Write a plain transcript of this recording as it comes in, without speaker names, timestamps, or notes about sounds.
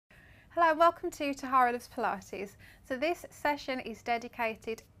Hello and welcome to Tahara Loves Pilates. So this session is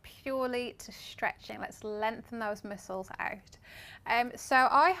dedicated purely to stretching. Let's lengthen those muscles out. So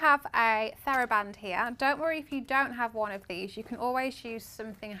I have a TheraBand here. Don't worry if you don't have one of these. You can always use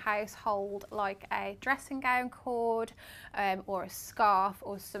something household like a dressing gown cord or a scarf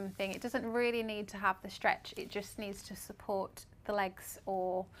or something. It doesn't really need to have the stretch. It just needs to support the legs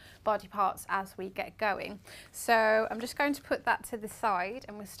or body parts as we get going. So I'm just going to put that to the side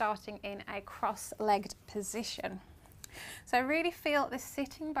and we're starting in a cross-legged position. So really feel the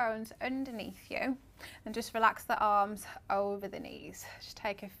sitting bones underneath you and just relax the arms over the knees. Just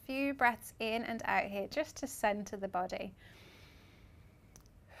take a few breaths in and out here just to center the body.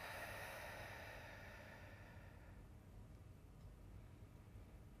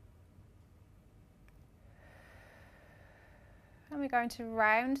 And we're going to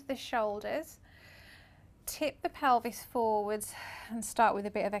round the shoulders, tip the pelvis forwards and start with a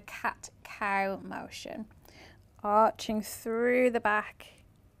bit of a cat-cow motion. Arching through the back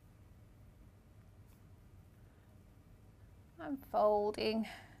and folding,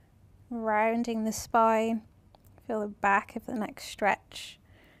 rounding the spine. Feel the back of the neck stretch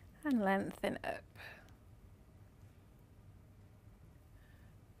and lengthen up.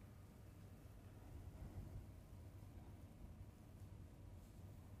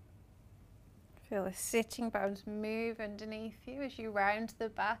 Feel the sitting bones move underneath you as you round the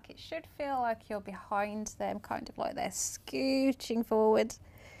back. It should feel like you're behind them, kind of like they're scooching forward.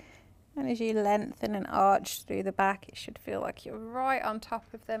 And as you lengthen and arch through the back, it should feel like you're right on top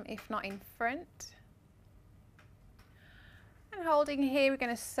of them, if not in front. And holding here, we're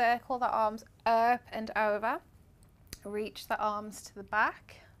going to circle the arms up and over. Reach the arms to the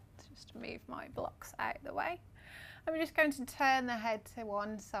back. Just move my blocks out of the way. I'm just going to turn the head to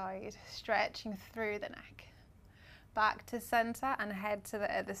one side, stretching through the neck. Back to center and head to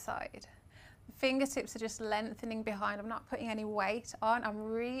the other side. The fingertips are just lengthening behind. I'm not putting any weight on. I'm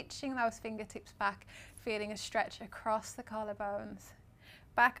reaching those fingertips back, feeling a stretch across the collarbones.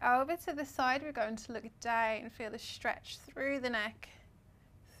 Back over to the side, we're going to look down, feel a stretch through the neck,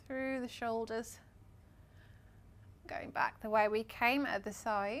 through the shoulders. Going back the way we came at the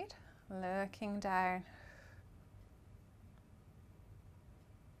side, looking down.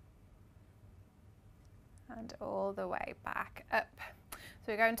 And all the way back up. So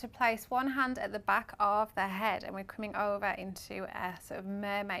we're going to place one hand at the back of the head and we're coming over into a sort of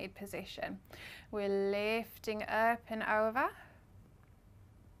mermaid position. We're lifting up and over.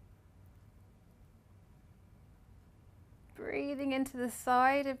 Breathing into the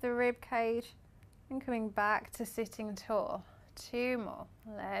side of the rib cage and coming back to sitting tall. Two more.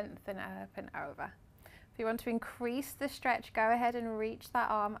 Lengthen up and over. If you want to increase the stretch, go ahead and reach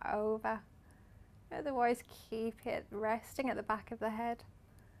that arm over. Otherwise, keep it resting at the back of the head.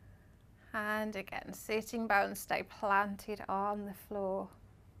 And again, sitting bones stay planted on the floor.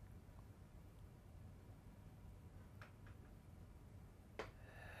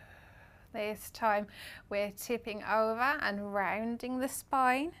 This time, we're tipping over and rounding the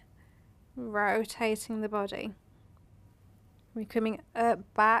spine, rotating the body. We're coming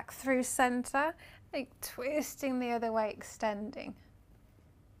up, back through center, like twisting the other way, extending.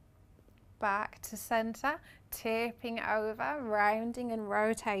 Back to center, tipping over, rounding and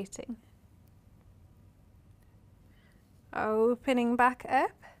rotating. Opening back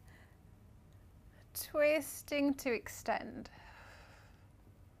up, twisting to extend.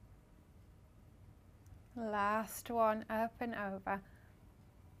 Last one, up and over.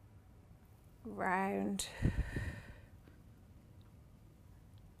 Round.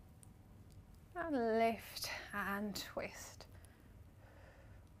 And lift and twist.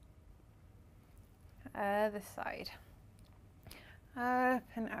 Other side. Up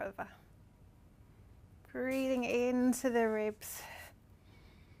and over. Breathing into the ribs.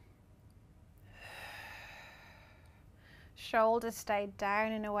 Shoulders stay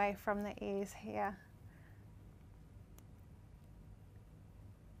down and away from the ears here.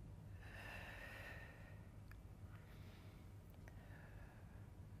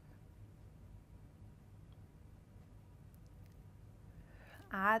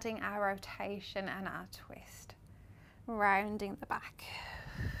 Adding our rotation and our twist, rounding the back.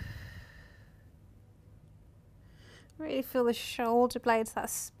 Really feel the shoulder blades, that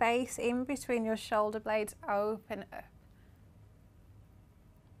space in between your shoulder blades, open up.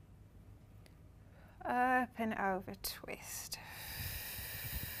 Up and over, twist.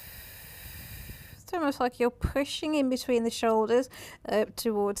 It's almost like you're pushing in between the shoulders up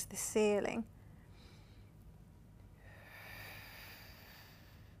towards the ceiling.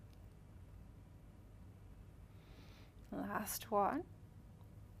 Last one.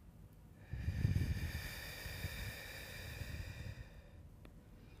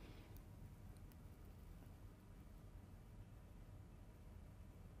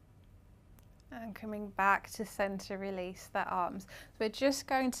 And coming back to center, release the arms. So we're just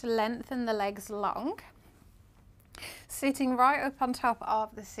going to lengthen the legs long, sitting right up on top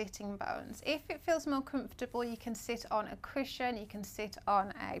of the sitting bones. If it feels more comfortable, you can sit on a cushion, you can sit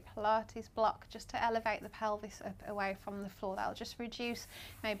on a Pilates block just to elevate the pelvis up away from the floor. That'll just reduce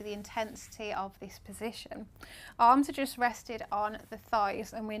maybe the intensity of this position. Arms are just rested on the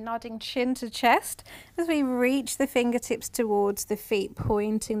thighs and we're nodding chin to chest as we reach the fingertips towards the feet,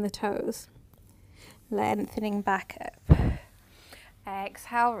 pointing the toes. Lengthening back up.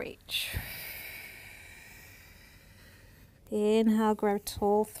 Exhale, reach. Inhale, grow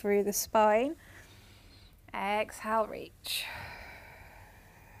tall through the spine. Exhale, reach.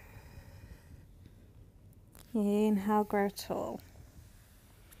 Inhale, grow tall.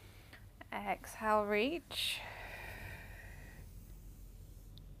 Exhale, reach.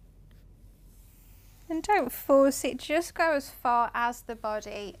 And don't force it, just go as far as the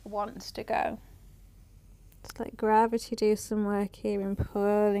body wants to go. Just let gravity do some work here in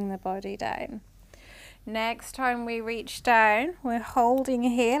pulling the body down. Next time we reach down, we're holding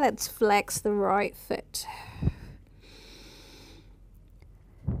here. Let's flex the right foot.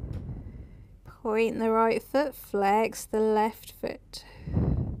 Point the right foot, flex the left foot.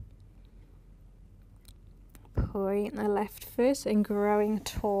 Point the left foot and growing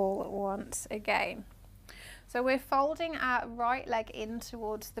tall once again. So we're folding our right leg in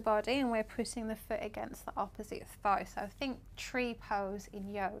towards the body and we're putting the foot against the opposite thigh. So think tree pose in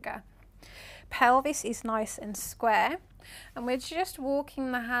yoga. Pelvis is nice and square and we're just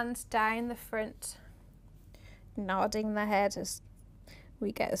walking the hands down the front, nodding the head as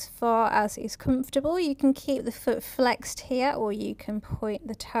we get as far as is comfortable. You can keep the foot flexed here or you can point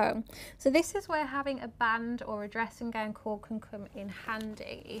the toe. So this is where having a band or a dressing gown cord can come in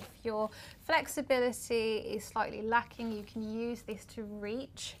handy. If your flexibility is slightly lacking, you can use this to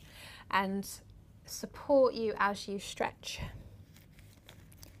reach and support you as you stretch.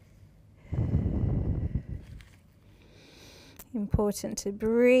 Important to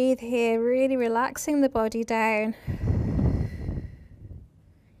breathe here, really relaxing the body down.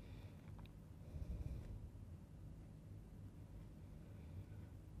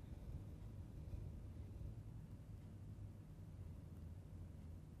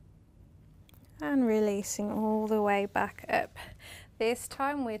 And releasing all the way back up. This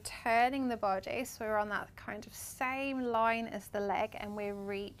time we're turning the body, so we're on that kind of same line as the leg and we're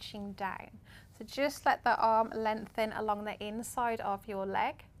reaching down. So just let the arm lengthen along the inside of your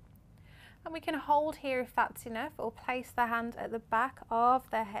leg. And we can hold here if that's enough, or place the hand at the back of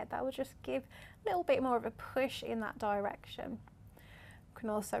the head. That will just give a little bit more of a push in that direction. You can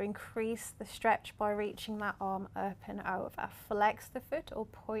also increase the stretch by reaching that arm up and over. Flex the foot or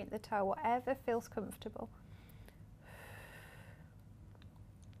point the toe, whatever feels comfortable.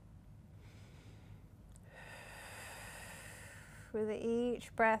 With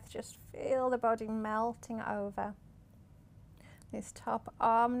each breath, just feel the body melting over. This top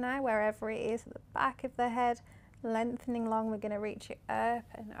arm now, wherever it is, at the back of the head, lengthening long. We're going to reach it up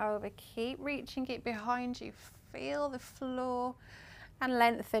and over. Keep reaching it behind you. Feel the floor and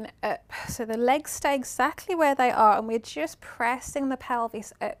lengthen up. So the legs stay exactly where they are and we're just pressing the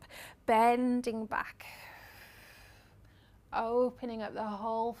pelvis up, bending back, opening up the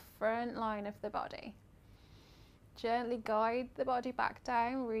whole front line of the body. Gently guide the body back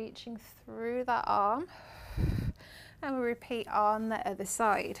down, reaching through that arm, and we repeat on the other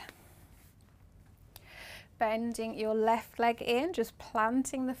side. Bending your left leg in, just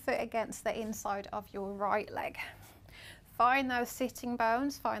planting the foot against the inside of your right leg. Find those sitting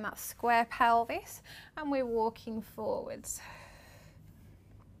bones, find that square pelvis, and we're walking forwards.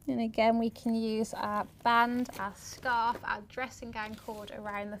 And again, we can use our band, our scarf, our dressing gown cord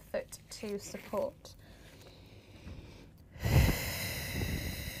around the foot to support.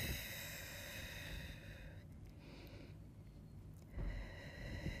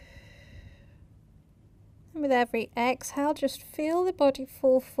 And with every exhale, just feel the body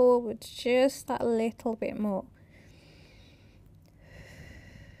fall forward just that little bit more.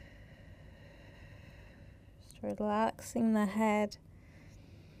 Just relaxing the head.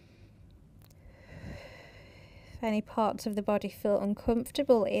 If any parts of the body feel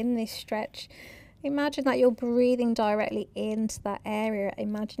uncomfortable in this stretch, imagine that you're breathing directly into that area.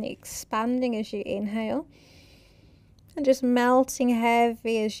 Imagine it expanding as you inhale and just melting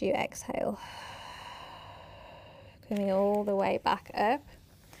heavy as you exhale. Coming all the way back up.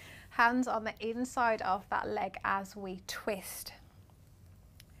 Hands on the inside of that leg as we twist.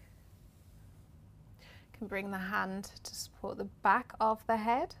 You can bring the hand to support the back of the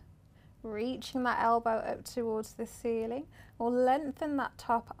head, reaching that elbow up towards the ceiling, or lengthen that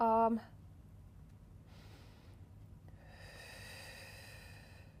top arm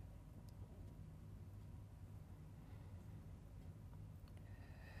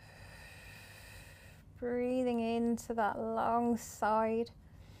breathing into that long side.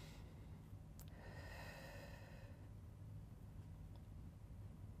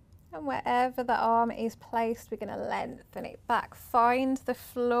 And wherever the arm is placed, we're going to lengthen it back. Find the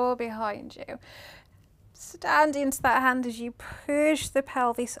floor behind you. Stand into that hand as you push the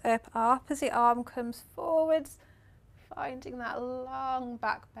pelvis up. Opposite arm comes forwards, finding that long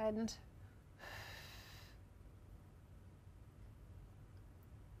back bend.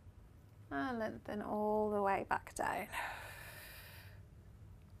 And lengthen all the way back down.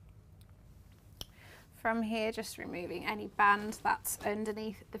 From here, just removing any band that's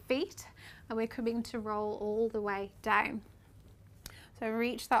underneath the feet, and we're coming to roll all the way down. So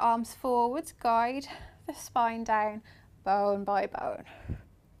reach the arms forwards, guide the spine down, bone by bone.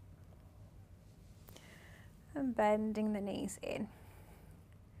 And bending the knees in.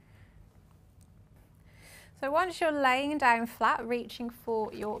 So once you're laying down flat, reaching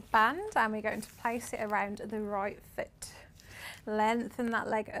for your band, and we're going to place it around the right foot. Lengthen that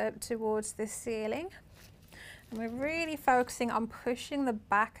leg up towards the ceiling. And we're really focusing on pushing the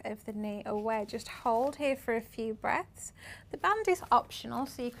back of the knee away. Just hold here for a few breaths. The band is optional,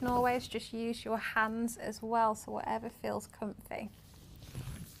 so you can always just use your hands as well, so whatever feels comfy.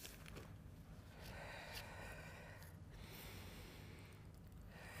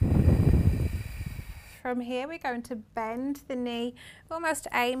 From here, we're going to bend the knee, almost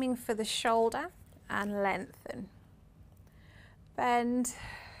aiming for the shoulder, and lengthen. Bend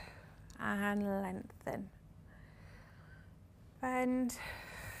and lengthen. Bend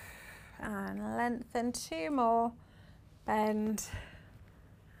and lengthen. Two more. Bend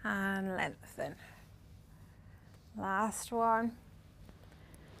and lengthen. Last one.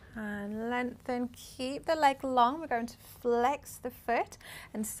 And lengthen. Keep the leg long. We're going to flex the foot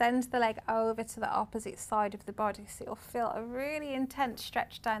and send the leg over to the opposite side of the body, so you'll feel a really intense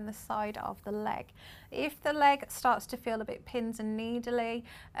stretch down the side of the leg. If the leg starts to feel a bit pins and needly,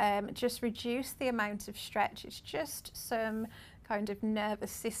 just reduce the amount of stretch. It's just some kind of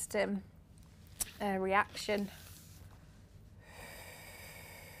nervous system reaction.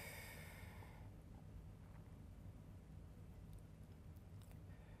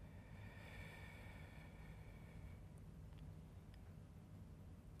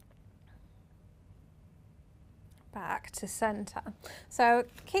 Back to center. So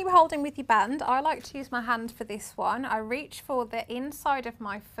keep holding with your band. I like to use my hand for this one. I reach for the inside of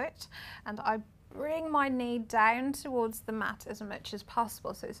my foot and I bring my knee down towards the mat as much as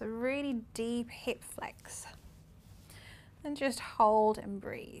possible. So it's a really deep hip flex. And just hold and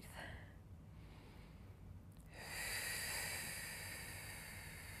breathe.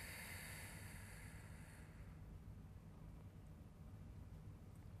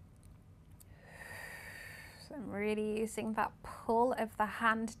 So I'm really using that pull of the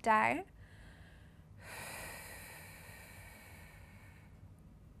hand down.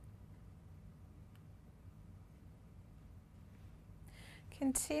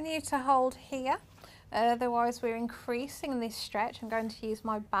 Continue to hold here, otherwise we're increasing this stretch. I'm going to use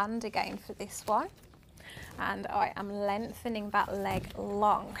my band again for this one, and I am lengthening that leg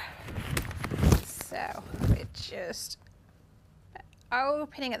long. So we're just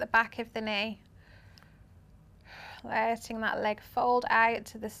opening at the back of the knee, letting that leg fold out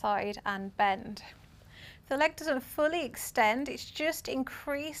to the side and bend. If the leg doesn't fully extend, it's just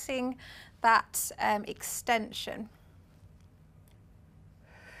increasing that extension.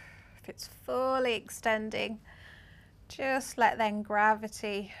 If it's fully extending, just let then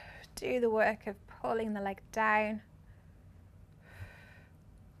gravity do the work of pulling the leg down.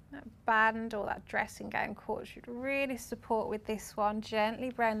 That band or that dressing gown cord should really support with this one.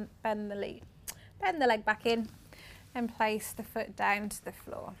 Gently bend the leg back in and place the foot down to the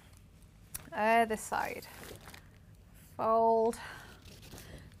floor. Other side. Fold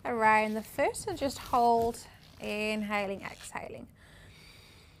around the foot and just hold, inhaling, exhaling.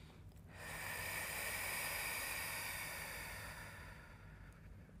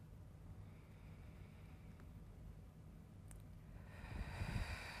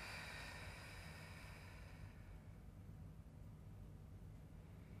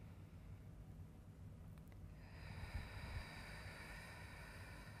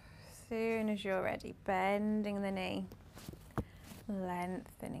 As soon as you're ready, bending the knee,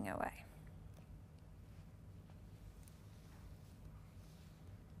 lengthening away.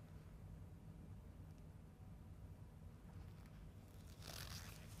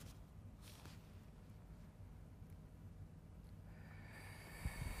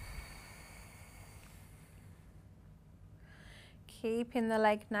 Keeping the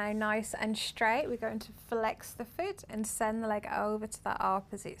leg now nice and straight, we're going to flex the foot and send the leg over to the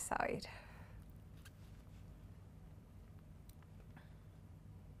opposite side.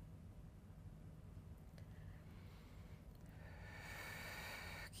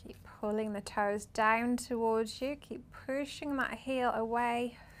 Keep pulling the toes down towards you. Keep pushing that heel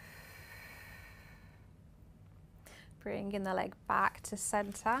away. Bringing the leg back to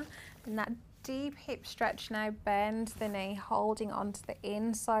center. And that deep hip stretch now, bend the knee, holding onto the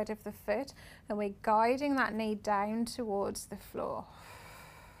inside of the foot. And we're guiding that knee down towards the floor.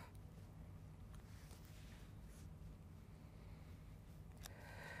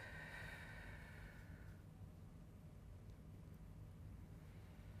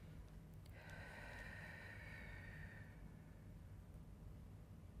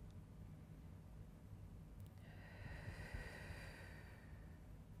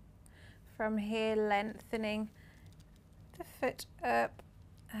 From here, lengthening the foot up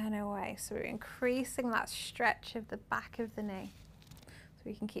and away. So we're increasing that stretch of the back of the knee. So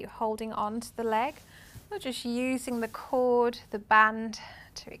we can keep holding on to the leg. We're just using the cord, the band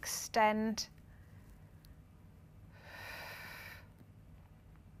to extend.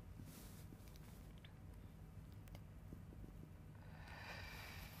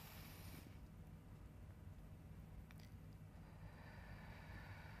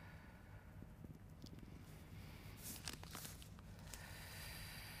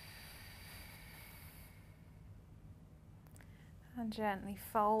 And gently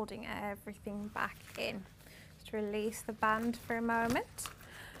folding everything back in. Just release the band for a moment.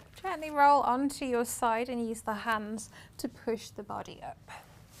 Gently roll onto your side and use the hands to push the body up.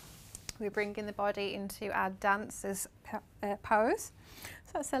 We're bringing the body into our dancer's pose.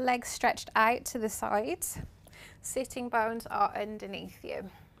 So that's the legs stretched out to the sides. Sitting bones are underneath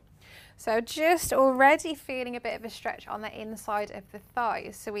you. So just already feeling a bit of a stretch on the inside of the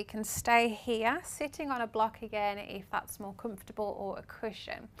thighs, so we can stay here, sitting on a block again if that's more comfortable, or a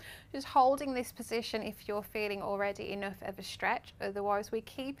cushion. Just holding this position if you're feeling already enough of a stretch. Otherwise, we're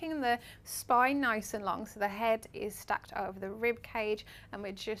keeping the spine nice and long, so the head is stacked over the rib cage and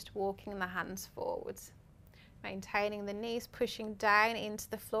we're just walking the hands forwards. Maintaining the knees pushing down into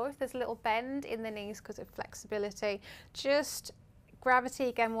the floor. If there's a little bend in the knees because of flexibility, just gravity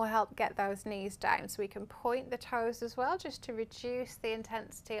again will help get those knees down, so we can point the toes as well just to reduce the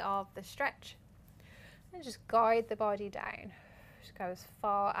intensity of the stretch, and just guide the body down. Just go as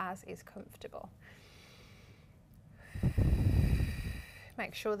far as is comfortable.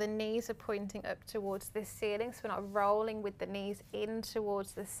 Make sure the knees are pointing up towards the ceiling, so we're not rolling with the knees in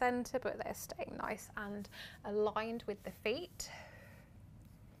towards the center, but they're staying nice and aligned with the feet.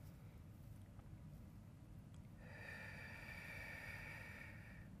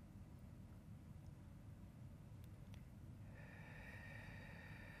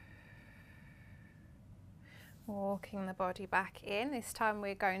 Walking the body back in. This time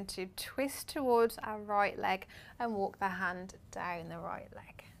we're going to twist towards our right leg and walk the hand down the right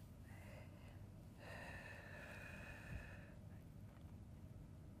leg.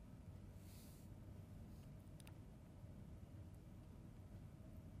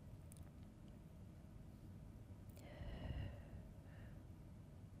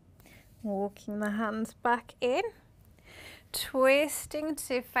 Walking the hands back in. Twisting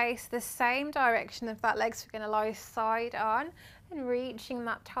to face the same direction of that leg, so we're going to lie side on and reaching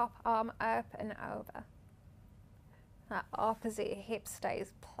that top arm up and over. That opposite hip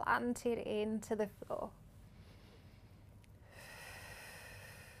stays planted into the floor.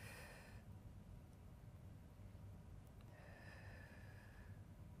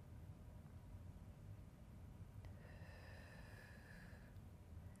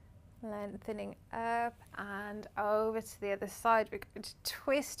 Lengthening up and over to the other side. We're going to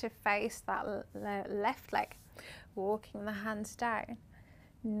twist to face that left leg, walking the hands down,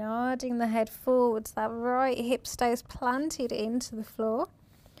 nodding the head forwards. That right hip stays planted into the floor.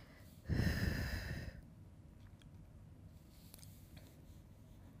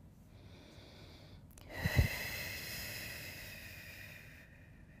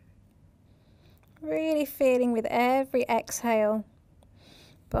 Really feeling with every exhale.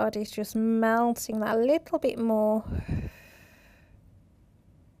 Body's just melting that little bit more.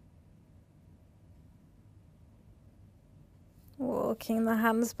 Walking the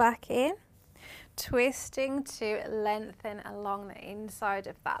hands back in, twisting to lengthen along the inside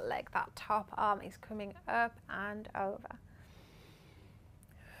of that leg. That top arm is coming up and over.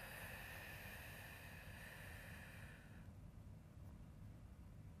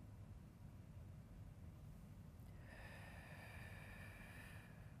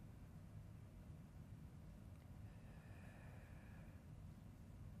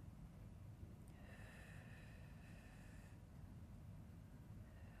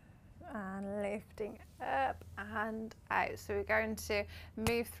 And lifting up and out. So we're going to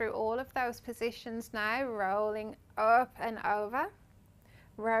move through all of those positions now, rolling up and over,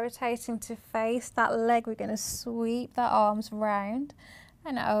 rotating to face that leg. We're going to sweep the arms round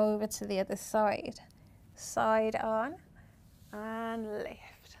and over to the other side. Side on and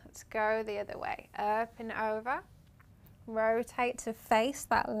lift. Let's go the other way. Up and over. Rotate to face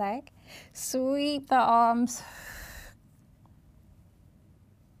that leg. Sweep the arms.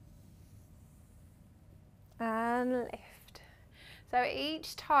 And lift. So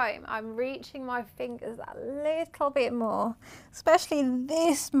each time I'm reaching my fingers a little bit more, especially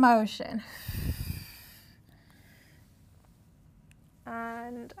this motion.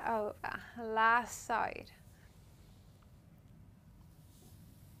 And over. Last side.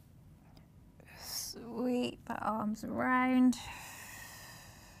 Sweep the arms around.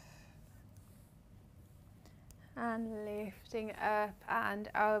 And lifting up and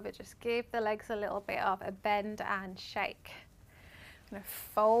over. Just give the legs a little bit of a bend and shake. I'm going to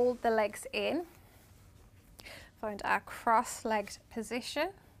fold the legs in. Find our cross-legged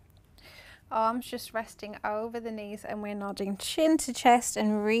position. Arms just resting over the knees, and we're nodding chin to chest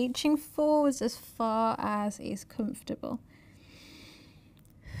and reaching forwards as far as is comfortable.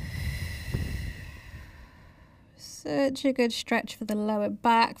 Such a good stretch for the lower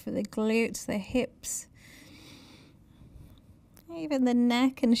back, for the glutes, the hips. Even the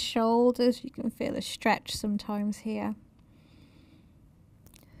neck and shoulders, you can feel a stretch sometimes here.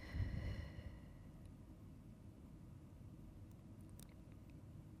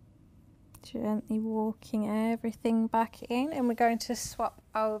 Gently walking everything back in, and we're going to swap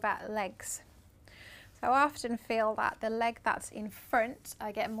over legs. So I often feel that the leg that's in front,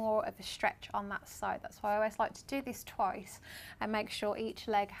 I get more of a stretch on that side. That's why I always like to do this twice and make sure each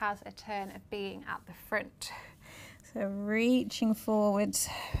leg has a turn of being at the front. So reaching forwards.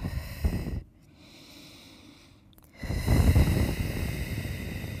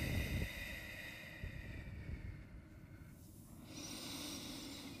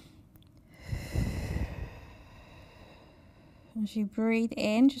 As you breathe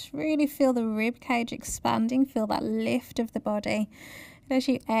in, just really feel the rib cage expanding, feel that lift of the body. And as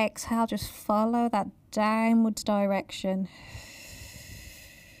you exhale, just follow that downwards direction.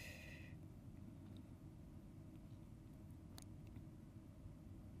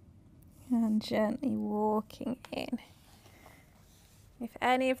 And gently walking in. If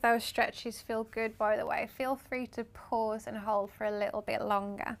any of those stretches feel good, by the way, feel free to pause and hold for a little bit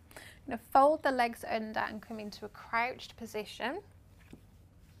longer. I'm going to fold the legs under and come into a crouched position.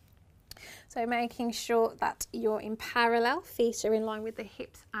 So making sure that you're in parallel, feet are in line with the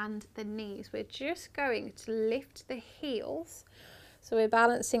hips and the knees. We're just going to lift the heels. So we're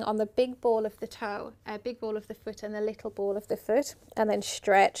balancing on the big ball of the toe, big ball of the foot and the little ball of the foot, and then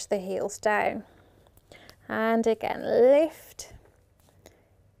stretch the heels down. And again, lift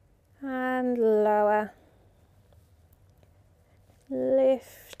and lower,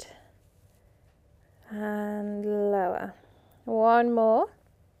 lift and lower. One more.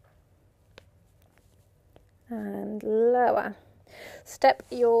 And lower. Step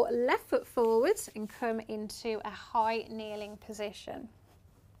your left foot forwards and come into a high kneeling position.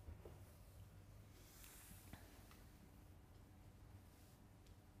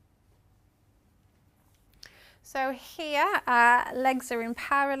 So here, legs are in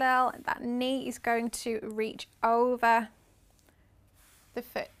parallel. That knee is going to reach over the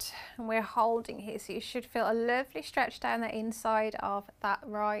foot, and we're holding here, so you should feel a lovely stretch down the inside of that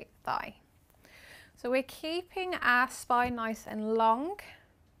right thigh. So we're keeping our spine nice and long.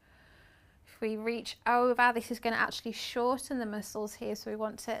 If we reach over, this is going to actually shorten the muscles here, so we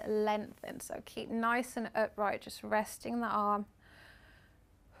want to lengthen. So keep nice and upright, just resting the arm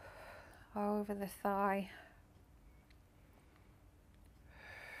over the thigh.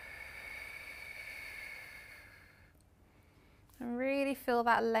 And really feel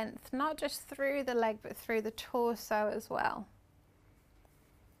that length, not just through the leg, but through the torso as well.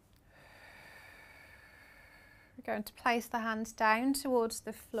 We're going to place the hands down towards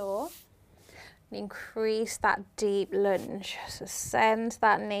the floor and increase that deep lunge. So send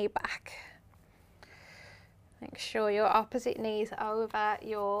that knee back. Make sure your opposite knee is over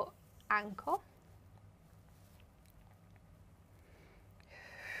your ankle.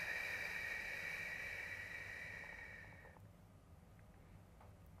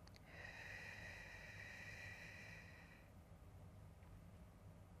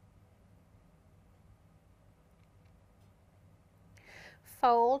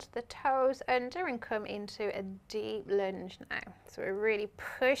 Fold the toes under and come into a deep lunge now. So we're really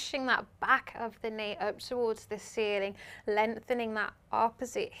pushing that back of the knee up towards the ceiling, lengthening that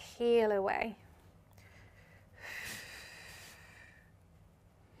opposite heel away.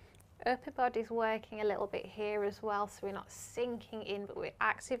 Upper body's working a little bit here as well, so we're not sinking in, but we're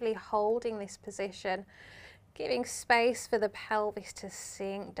actively holding this position, giving space for the pelvis to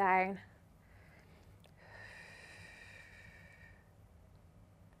sink down.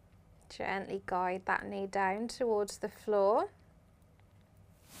 Gently guide that knee down towards the floor,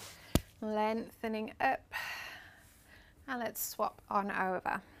 lengthening up, and let's swap on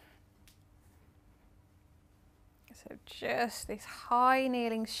over. So just this high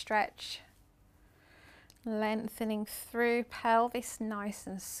kneeling stretch, lengthening through, pelvis nice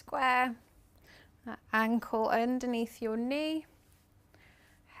and square, that ankle underneath your knee,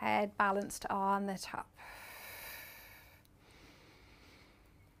 head balanced on the top.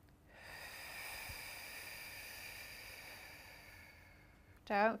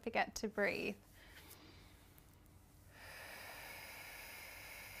 Don't forget to breathe.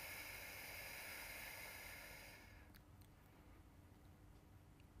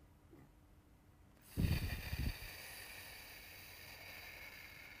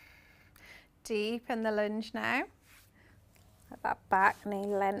 Deepen the lunge now. Let that back knee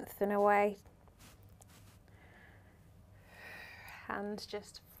lengthen away. Hands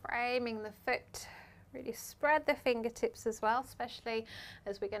just framing the foot. Really spread the fingertips as well, especially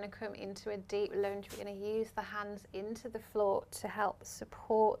as we're going to come into a deep lunge. We're going to use the hands into the floor to help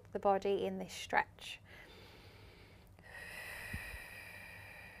support the body in this stretch.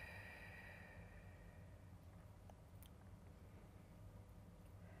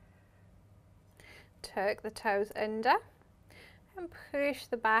 Tuck the toes under and push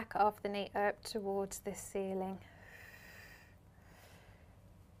the back of the knee up towards the ceiling.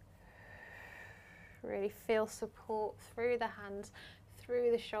 Really feel support through the hands,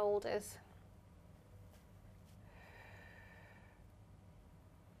 through the shoulders.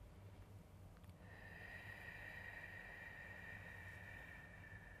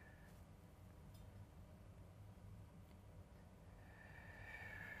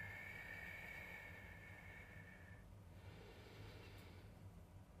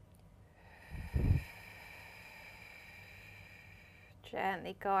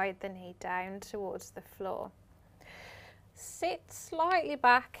 Gently guide the knee down towards the floor. Sit slightly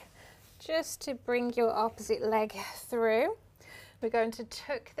back just to bring your opposite leg through. We're going to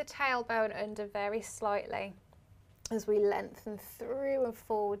tuck the tailbone under very slightly as we lengthen through and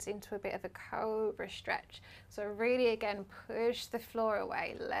forwards into a bit of a cobra stretch. So really again, push the floor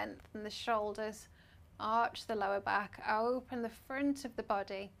away, lengthen the shoulders, arch the lower back, open the front of the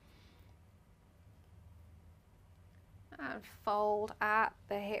body. And fold at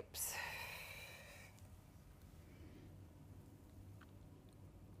the hips.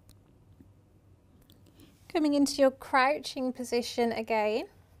 Coming into your crouching position again.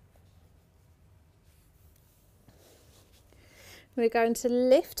 We're going to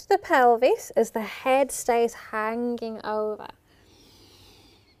lift the pelvis as the head stays hanging over.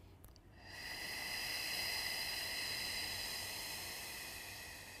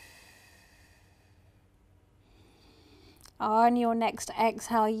 On your next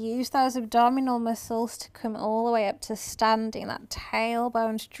exhale, use those abdominal muscles to come all the way up to standing. That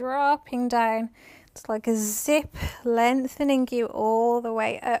tailbone's dropping down. It's like a zip, lengthening you all the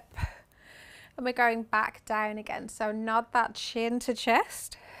way up. And we're going back down again. So nod that chin to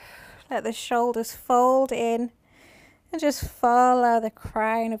chest. Let the shoulders fold in and just follow the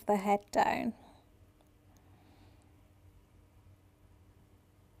crown of the head down.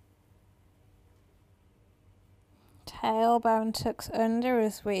 Tailbone tucks under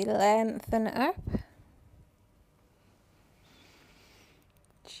as we lengthen up.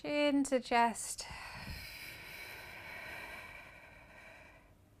 Chin to chest.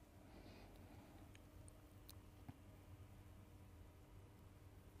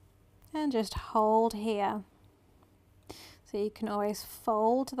 And just hold here. So you can always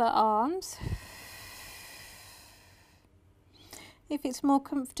fold the arms. If it's more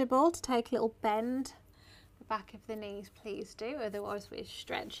comfortable to take a little bend back of the knees, please do. Otherwise we're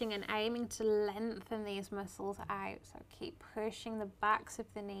stretching and aiming to lengthen these muscles out, so keep pushing the backs of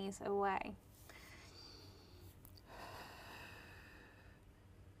the knees away.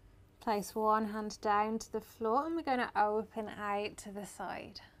 Place one hand down to the floor and we're going to open out to the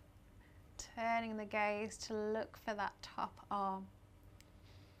side, turning the gaze to look for that top arm,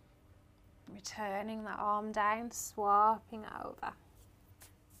 returning the arm down, swapping over.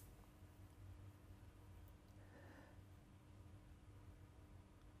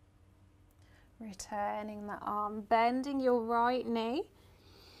 Returning the arm, bending your right knee.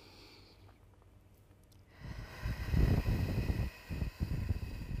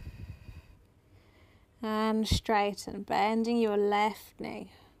 And straighten, bending your left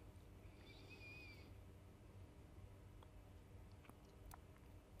knee.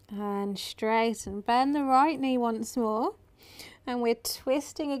 And straighten. Bend the right knee once more. And we're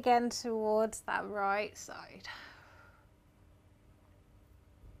twisting again towards that right side.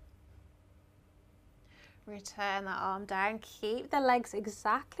 Return that arm down. Keep the legs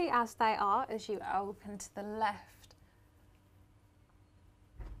exactly as they are as you open to the left.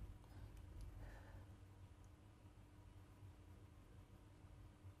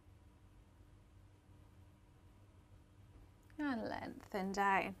 And lengthen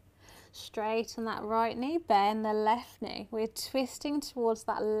down. Straighten that right knee, bend the left knee. We're twisting towards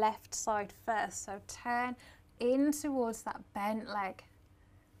that left side first, so turn in towards that bent leg.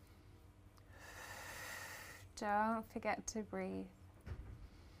 Don't forget to breathe.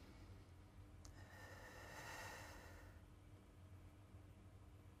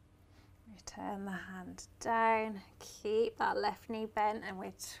 Return the hand down, keep that left knee bent, and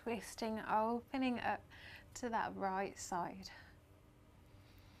we're twisting, opening up to that right side.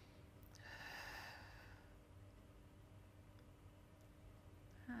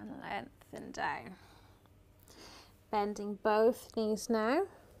 And lengthen down. Bending both knees now.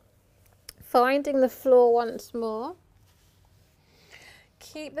 Finding the floor once more.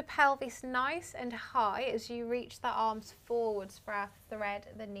 Keep the pelvis nice and high as you reach the arms forwards for our thread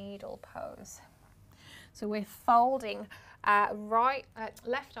the needle pose. So we're folding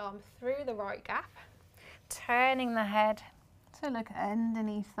left arm through the right gap, turning the head to look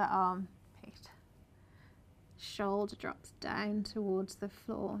underneath the armpit. Shoulder drops down towards the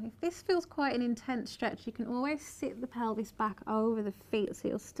floor. If this feels quite an intense stretch, you can always sit the pelvis back over the feet so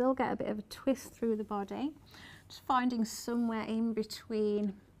you'll still get a bit of a twist through the body. Just finding somewhere in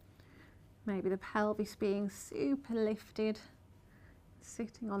between, maybe the pelvis being super lifted,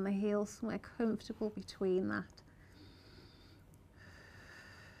 sitting on the heels, somewhere comfortable between that.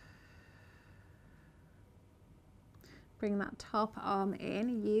 Bring that top arm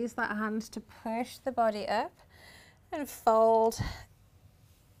in, use that hand to push the body up and fold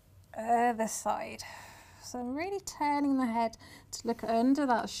other side. So I'm really turning the head to look under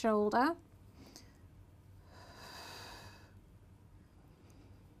that shoulder.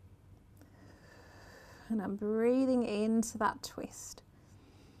 And I'm breathing into that twist.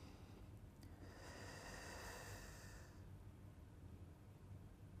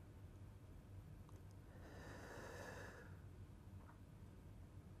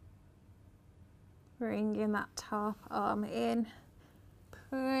 Bringing that top arm in,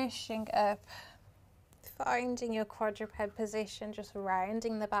 pushing up, finding your quadruped position, just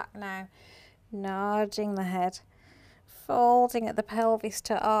rounding the back now, nodding the head, folding at the pelvis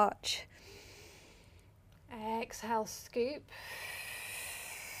to arch. Exhale, scoop.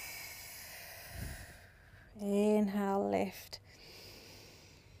 Inhale, lift.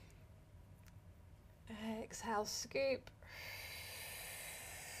 Exhale, scoop.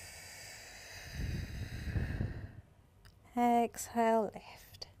 Exhale,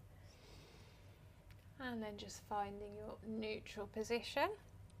 lift. And then just finding your neutral position,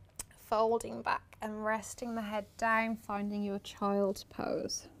 folding back and resting the head down, finding your child's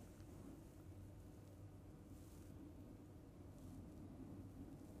pose.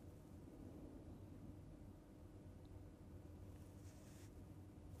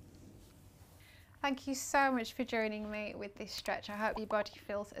 Thank you so much for joining me with this stretch. I hope your body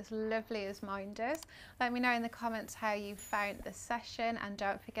feels as lovely as mine does. Let me know in the comments how you found the session, and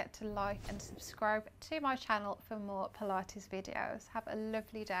don't forget to like and subscribe to my channel for more Pilates videos. Have a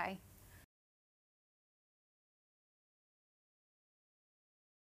lovely day.